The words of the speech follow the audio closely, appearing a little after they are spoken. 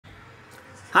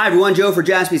Hi everyone, Joe for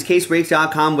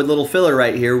JaspysCaseBreaks.com with a little filler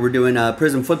right here. We're doing a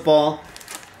Prizm Football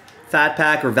Fat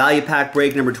Pack or Value Pack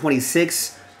break number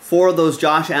 26. 4 of those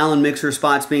Josh Allen mixer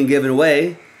spots being given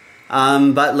away.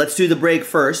 But let's do the break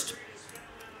first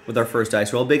with our first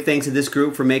dice roll. Big thanks to this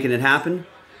group for making it happen.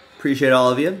 Appreciate all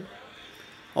of you.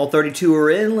 All 32 are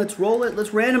in. Let's roll it. Let's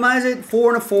randomize it.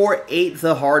 4 and a 4, 8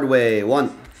 the hard way.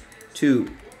 1, 2,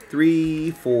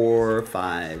 3, 4,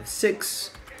 5,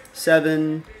 6,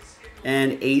 7,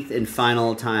 and 8th and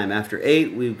final time. After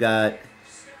 8, we've got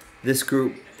this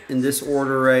group in this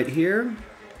order right here.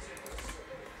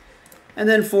 And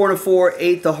then 4 and a 4,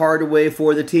 8 the hard way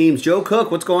for the teams. Joe Cook,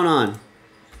 what's going on?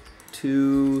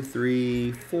 2,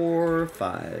 3, 4,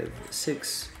 5,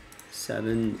 6,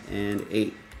 7, and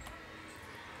 8.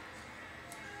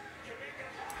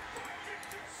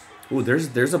 Ooh,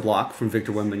 there's a block from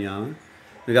Victor Wembanyama.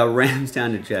 We got Rams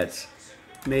down to Jets.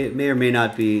 May or may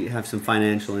not have some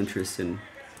financial interest in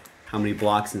how many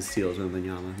blocks and steals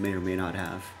Wembanyama may or may not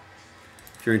have,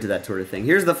 if you're into that sort of thing.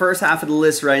 Here's the first half of the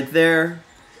list right there.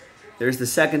 There's the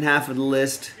second half of the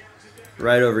list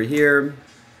right over here.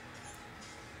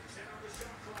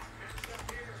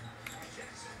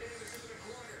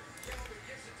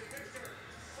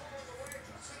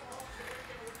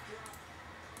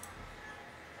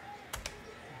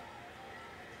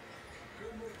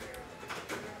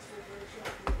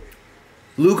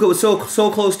 Luka was so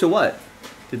close to what?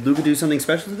 Did Luka do something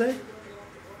special today?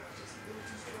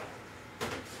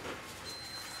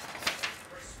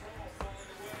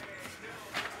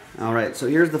 All right, so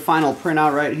here's the final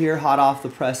printout right here, hot off the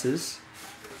presses.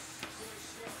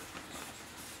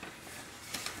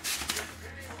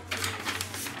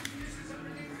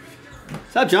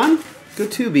 What's up, John?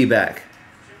 Good to be back.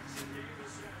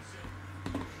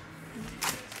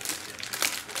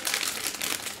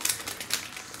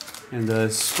 And the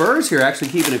Spurs here are actually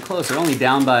keeping it close. They're only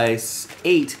down by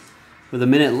 8 with a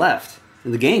minute left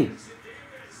in the game.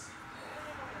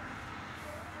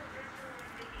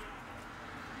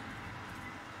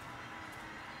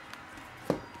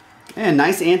 And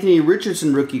nice Anthony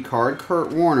Richardson rookie card,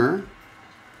 Kurt Warner.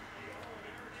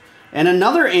 And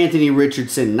another Anthony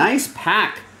Richardson. Nice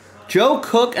pack. Joe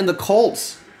Cook and the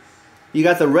Colts. You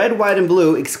got the red, white, and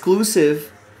blue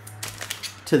exclusive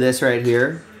to this right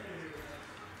here.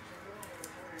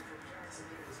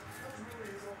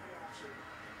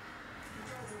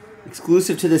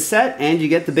 Exclusive to the set, and you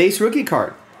get the base rookie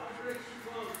card.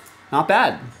 Not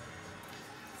bad.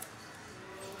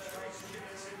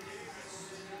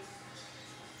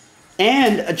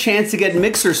 And a chance to get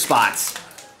mixer spots.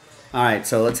 All right,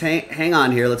 so let's hang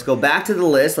on here. Let's go back to the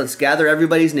list. Let's gather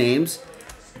everybody's names.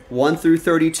 1 through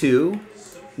 32.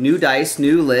 New dice,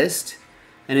 new list.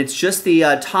 And it's just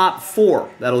the top 4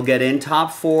 that'll get in.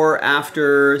 Top 4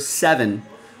 after 7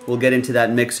 will get into that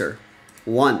mixer.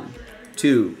 1,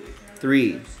 2,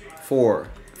 3, 4,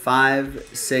 5,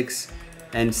 6,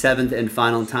 and 7th and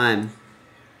final time.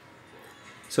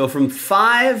 So from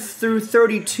 5 through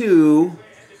 32,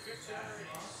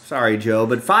 sorry Joe,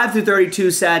 but 5 through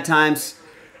 32, sad times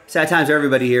for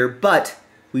everybody here, but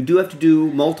we do have to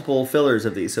do multiple fillers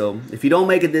of these. So if you don't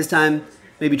make it this time,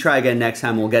 maybe try again next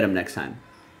time, we'll get them next time.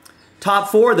 Top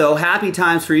 4 though, happy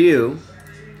times for you.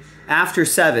 After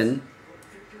 7,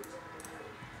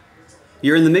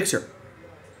 you're in the mixer.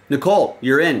 Nicole,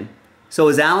 you're in. So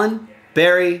is Alan,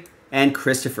 Barry, and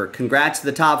Christopher. Congrats to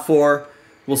the top 4.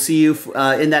 We'll see you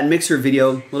in that mixer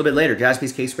video a little bit later.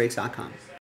 JaspysCaseBreaks.com.